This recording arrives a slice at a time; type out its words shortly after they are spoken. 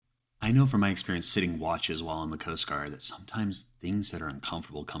I know from my experience sitting watches while on the Coast Guard that sometimes things that are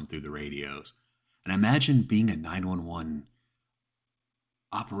uncomfortable come through the radios. And I imagine being a 911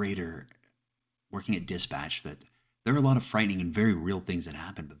 operator working at dispatch that there are a lot of frightening and very real things that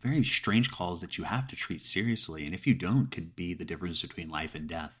happen, but very strange calls that you have to treat seriously. And if you don't, could be the difference between life and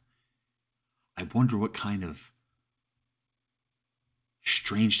death. I wonder what kind of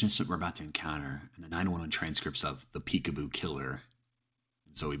strangeness that we're about to encounter in the 911 transcripts of the Peekaboo killer.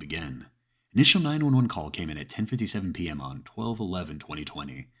 And so we begin. Initial 911 call came in at 10:57 p.m. on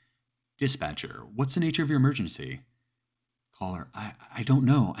 12/11/2020. Dispatcher, what's the nature of your emergency? Caller, I don't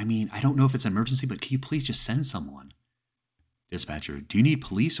know. I don't know if it's an emergency, but can you please just send someone? Dispatcher, do you need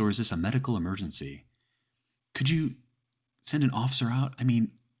police or is this a medical emergency? Could you send an officer out?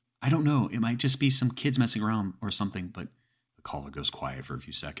 I don't know. It might just be some kids messing around or something, but the caller goes quiet for a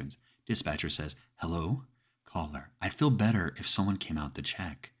few seconds. Dispatcher says, hello? Caller, I'd feel better if someone came out to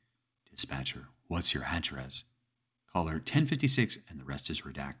check. Dispatcher, what's your address? Caller, 1056, and the rest is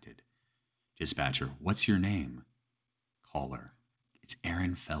redacted. Dispatcher, what's your name? Caller, it's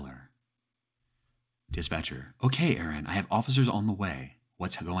Aaron Feller. Dispatcher, okay, Aaron, I have officers on the way.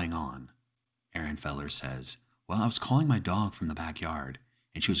 What's going on? Aaron Feller says, well, I was calling my dog from the backyard,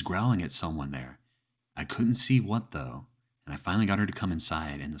 and she was growling at someone there. I couldn't see what, though, and I finally got her to come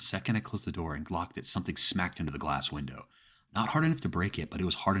inside, and the second I closed the door and locked it, something smacked into the glass window. Not hard enough to break it, but it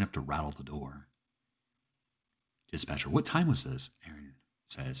was hard enough to rattle the door. Dispatcher, what time was this? Aaron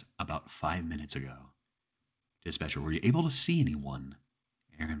says, about 5 minutes ago. Dispatcher, were you able to see anyone?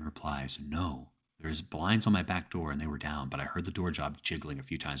 Aaron replies, no. There's blinds on my back door and they were down, but I heard the door knob jiggling a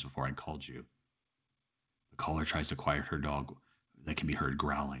few times before I called you. The caller tries to quiet her dog that can be heard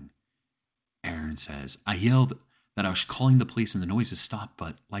growling. Aaron says, I yelled that I was calling the police and the noises stopped,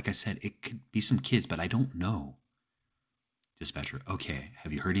 but like I said, it could be some kids, but I don't know. Dispatcher, okay,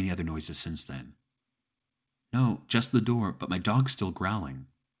 have you heard any other noises since then? No, just the door, but my dog's still growling.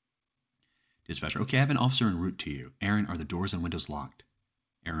 Dispatcher, okay, I have an officer en route to you. Aaron, are the doors and windows locked?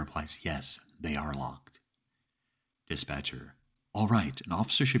 Aaron replies, yes, they are locked. Dispatcher, all right, an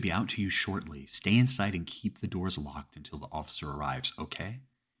officer should be out to you shortly. Stay inside and keep the doors locked until the officer arrives, okay?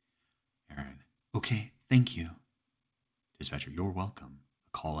 Aaron, okay, thank you. Dispatcher, you're welcome.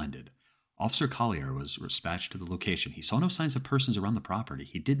 The call ended. Officer Collier was dispatched to the location. He saw no signs of persons around the property.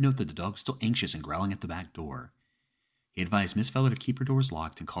 He did note that the dog was still anxious and growling at the back door. He advised Miss Feller to keep her doors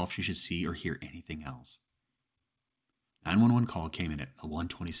locked and call if she should see or hear anything else. 911 call came in at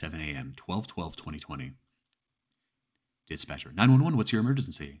 1:27 a.m., 12/12/2020. Dispatcher, 911, what's your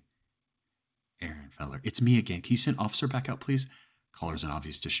emergency? Aaron Feller, it's me again. Can you send officer back out, please? Caller's in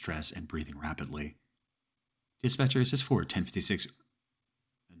obvious distress and breathing rapidly. Dispatcher, is this for 1056?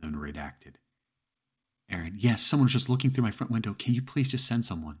 And then redacted. Aaron, yes, someone was just looking through my front window. Can you please just send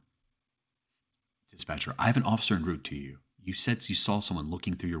someone? Dispatcher, I have an officer en route to you. You said you saw someone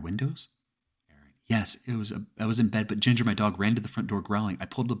looking through your windows? Aaron, yes, I was in bed, but Ginger, my dog, ran to the front door growling. I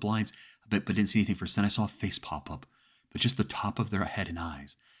pulled the blinds a bit, but didn't see anything first. Then I saw a face pop up, but just the top of their head and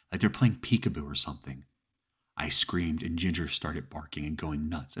eyes, like they're playing peekaboo or something. I screamed, and Ginger started barking and going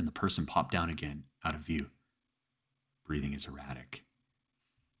nuts, and the person popped down again, out of view. Breathing is erratic.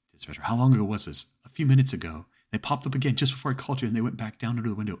 Dispatcher, how long ago was this? A few minutes ago. They popped up again just before I called you, and they went back down under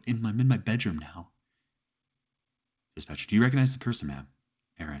the window. I'm in my bedroom now. Dispatcher, do you recognize the person, ma'am?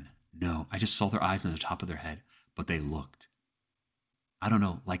 Aaron, no, I just saw their eyes on the top of their head, but they looked. I don't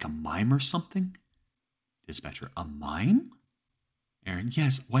know, like a mime or something? Dispatcher, a mime? Aaron,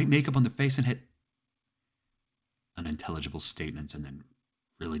 yes, white makeup on their face and head. Unintelligible statements and then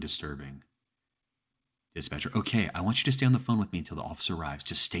really disturbing. Dispatcher, okay, I want you to stay on the phone with me until the officer arrives.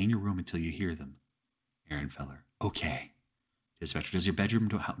 Just stay in your room until you hear them. Aaron Feller, okay. Dispatcher, does your bedroom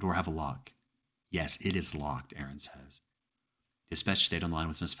door have a lock? Yes, it is locked, Aaron says. Dispatch stayed on the line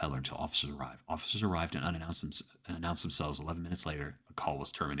with Miss Feller until officers arrived. Officers arrived and announced themselves 11 minutes later. The call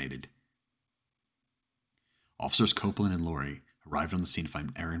was terminated. Officers Copeland and Lori arrived on the scene to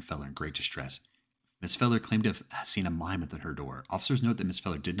find Aaron Feller in great distress. Miss Feller claimed to have seen a mime at her door. Officers note that Miss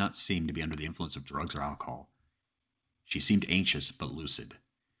Feller did not seem to be under the influence of drugs or alcohol. She seemed anxious but lucid.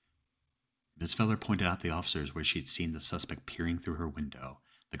 Miss Feller pointed out to the officers where she had seen the suspect peering through her window.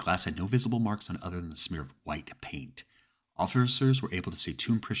 The glass had no visible marks on it other than the smear of white paint. Officers were able to see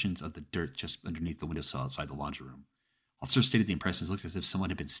 2 impressions of the dirt just underneath the windowsill outside the laundry room. Officers stated the impressions looked as if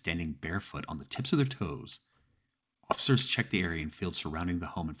someone had been standing barefoot on the tips of their toes. Officers checked the area and fields surrounding the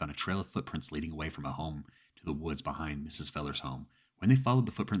home and found a trail of footprints leading away from a home to the woods behind Mrs. Feller's home. When they followed,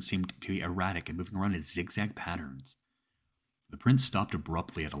 the footprints seemed to be erratic and moving around in zigzag patterns. The prints stopped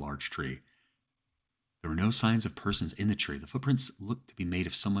abruptly at a large tree. There were no signs of persons in the tree. The footprints looked to be made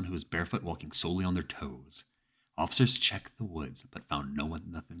of someone who was barefoot walking solely on their toes. Officers checked the woods, but found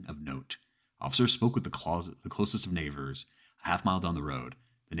nothing of note. Officers spoke with the closest of neighbors, a half-mile down the road.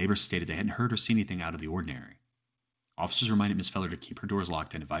 The neighbors stated they hadn't heard or seen anything out of the ordinary. Officers reminded Miss Feller to keep her doors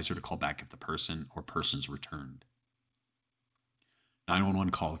locked and advised her to call back if the person or persons returned.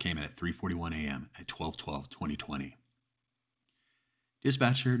 911 call came in at 3:41 a.m. at 12/12/2020.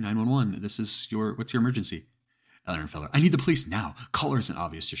 Dispatcher, 911, what's your emergency? Aaron Feller, I need the police now. Caller is in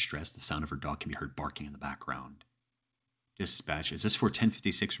obvious distress. The sound of her dog can be heard barking in the background. Dispatch, is this for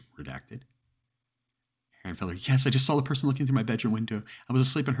 1056 redacted? Aaron Feller, yes, I just saw the person looking through my bedroom window. I was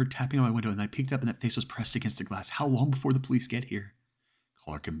asleep and heard tapping on my window, and I peeked up and that face was pressed against the glass. How long before the police get here?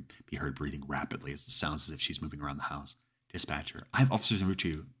 Caller can be heard breathing rapidly as it sounds as if she's moving around the house. Dispatcher, I have officers en route to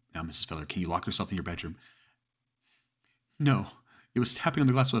you. Now, Mrs. Feller, can you lock yourself in your bedroom? No. It was tapping on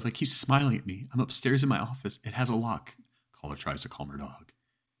the glass window. It keeps smiling at me. I'm upstairs in my office. It has a lock. Caller tries to calm her dog.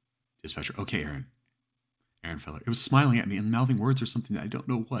 Dispatcher, okay, Aaron. Aaron Feller, it was smiling at me and mouthing words or something that I don't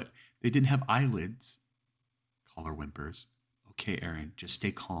know what. They didn't have eyelids. Caller whimpers. Okay, Aaron, just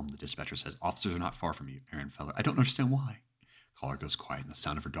stay calm, the dispatcher says. Officers are not far from you, Aaron Feller. I don't understand why. Caller goes quiet and the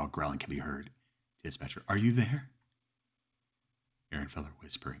sound of her dog growling can be heard. Dispatcher, are you there? Aaron Feller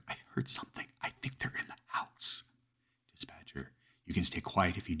whispering, I heard something. I think they're in the house. Dispatcher, you can stay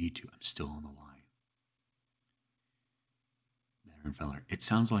quiet if you need to. I'm still on the line. Aaron Feller, it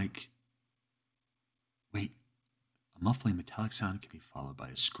sounds like... Wait, a muffling metallic sound can be followed by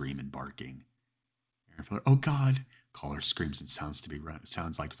a scream and barking. Aaron Feller, oh God! Caller screams and sounds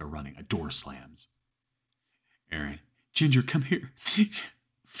like they're running. A door slams. Aaron, Ginger, come here.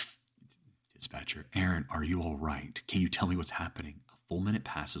 Dispatcher, Aaron, are you all right? Can you tell me what's happening? A full minute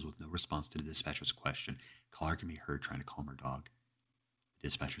passes with no response to the dispatcher's question. Caller can be heard trying to calm her dog. The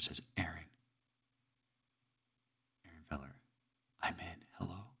dispatcher says, Aaron Feller, I'm in.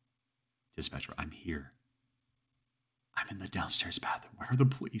 Hello? Dispatcher, I'm here. I'm in the downstairs bathroom. Where are the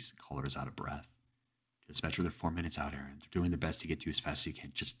police? Caller is out of breath. Dispatcher, they're 4 minutes out, Aaron. They're doing their best to get to you as fast as you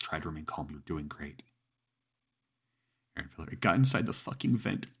can. Just try to remain calm. You're doing great. Aaron Feller, it got inside the fucking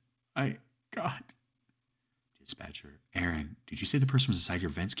vent. God. Dispatcher, Aaron, did you say the person was inside your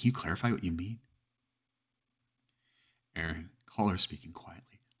vents? Can you clarify what you mean? Aaron, caller speaking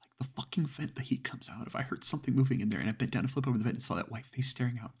quietly. Like the fucking vent the heat comes out of. I heard something moving in there and I bent down to flip over the vent and saw that white face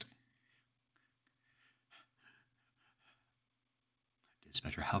staring out.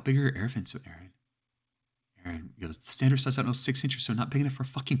 Dispatcher, how big are your air vents, Aaron? Aaron goes, the standard size, I don't know, 6 inches, so not big enough for a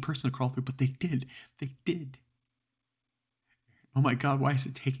fucking person to crawl through, but they did. They did. Oh my God, why is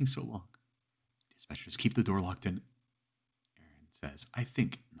it taking so long? Dispatcher, just keep the door locked in. Aaron says, I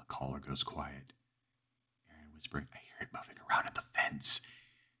think, and the caller goes quiet. Aaron whispering, I hear it moving around at the fence.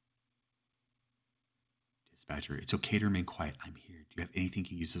 Dispatcher, it's okay to remain quiet. I'm here. Do you have anything you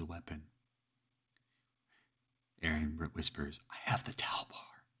can use as a weapon? Aaron whispers, I have the towel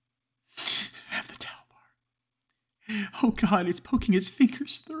bar. I have the towel bar. Oh God, it's poking its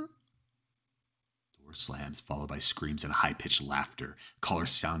fingers through. Door slams, followed by screams and high-pitched laughter. Caller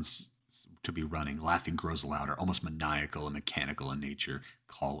sounds to be running. Laughing grows louder, almost maniacal and mechanical in nature.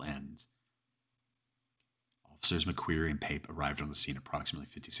 Call ends. Officers McQueary and Pape arrived on the scene approximately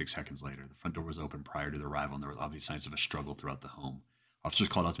 56 seconds later. The front door was open prior to their arrival, and there were obvious signs of a struggle throughout the home. Officers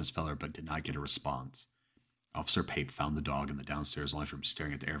called out to Miss Feller, but did not get a response. Officer Pape found the dog in the downstairs lunchroom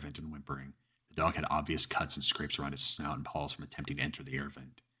staring at the air vent and whimpering. The dog had obvious cuts and scrapes around its snout and paws from attempting to enter the air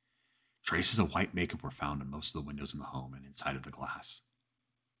vent. Traces of white makeup were found on most of the windows in the home and inside of the glass.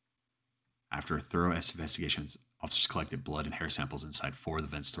 After a thorough investigation, officers collected blood and hair samples inside 4 of the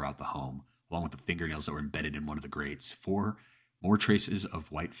vents throughout the home, along with the fingernails that were embedded in one of the grates. 4 more traces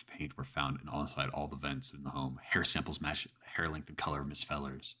of white paint were found inside all the vents in the home. Hair samples matched the hair length and color of Miss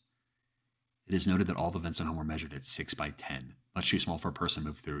Feller's. It is noted that all the vents in the home were measured at 6 by 10, much too small for a person to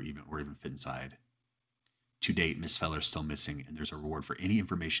move through or even fit inside. To date, Miss Feller is still missing, and there's a reward for any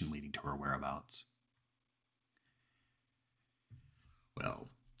information leading to her whereabouts. Well,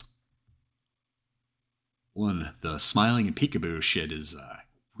 the smiling and peekaboo shit is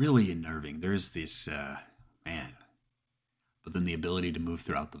really unnerving. There's this, man. But then the ability to move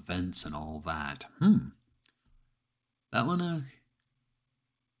throughout the vents and all that. That one,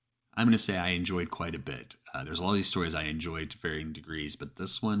 I'm going to say I enjoyed quite a bit. There's all these stories I enjoyed to varying degrees, but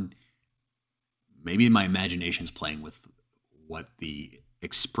this one, maybe my imagination's playing with what the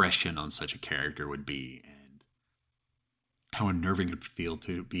expression on such a character would be and how unnerving it would feel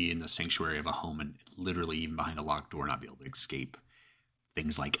to be in the sanctuary of a home and literally even behind a locked door not be able to escape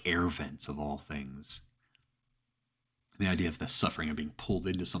things like air vents of all things. The idea of the suffering of being pulled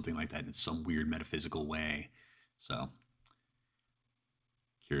into something like that in some weird metaphysical way. So,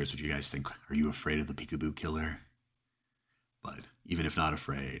 curious what you guys think. Are you afraid of the Peekaboo Killer? But even if not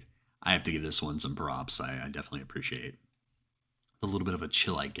afraid, I have to give this one some props. I definitely appreciate the little bit of a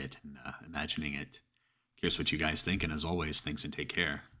chill I get in imagining it. Curious what you guys think, and as always, thanks and take care.